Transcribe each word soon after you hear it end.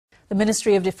The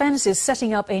Ministry of Defence is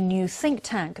setting up a new think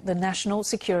tank, the National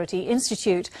Security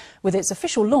Institute, with its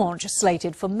official launch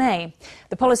slated for May.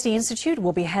 The Policy Institute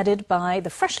will be headed by the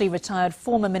freshly retired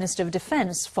former Minister of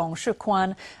Defence, Feng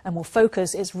Shih-kuan, and will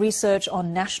focus its research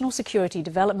on national security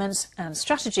developments and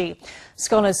strategy.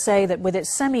 Scholars say that with its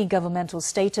semi-governmental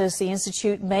status, the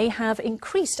Institute may have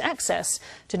increased access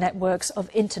to networks of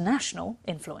international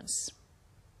influence.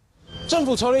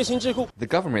 The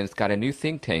government's got a new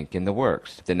think tank in the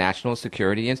works, the National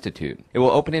Security Institute. It will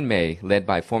open in May, led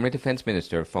by former Defense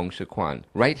Minister Feng Shih-kuan,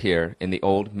 right here in the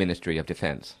old Ministry of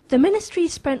Defense. The ministry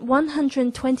spent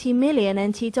 120 million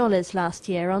NT dollars last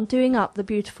year on doing up the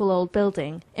beautiful old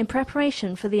building in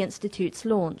preparation for the institute's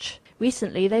launch.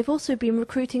 Recently, they've also been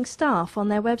recruiting staff on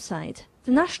their website.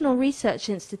 The National Research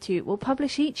Institute will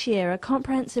publish each year a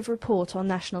comprehensive report on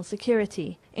national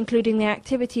security, including the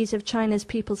activities of China's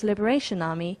People's Liberation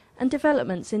Army and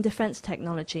developments in defense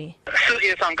technology.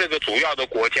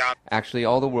 Actually,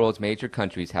 all the world's major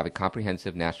countries have a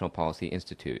comprehensive national policy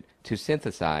institute to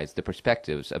synthesize the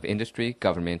perspectives of industry,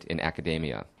 government, and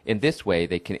academia. In this way,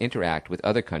 they can interact with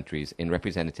other countries in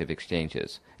representative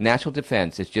exchanges. National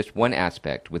defense is just one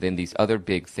aspect within these other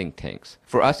big think tanks.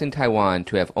 For us in Taiwan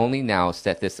to have only now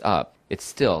set this up, it's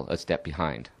still a step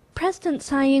behind. President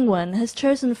Tsai Ing-wen has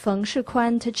chosen Feng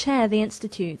Shih-kuan to chair the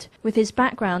institute, with his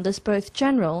background as both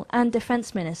general and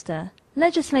defense minister.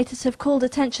 Legislators have called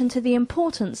attention to the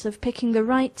importance of picking the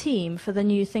right team for the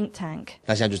new think tank.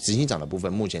 The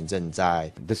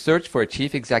search for a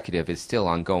chief executive is still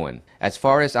ongoing. As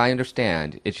far as I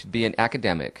understand, it should be an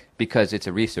academic, because it's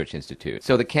a research institute.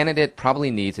 So the candidate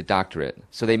probably needs a doctorate,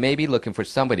 so they may be looking for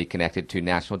somebody connected to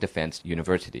National Defense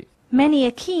University. Many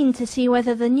are keen to see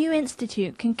whether the new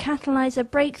institute can catalyze a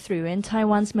breakthrough in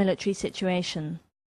Taiwan's military situation.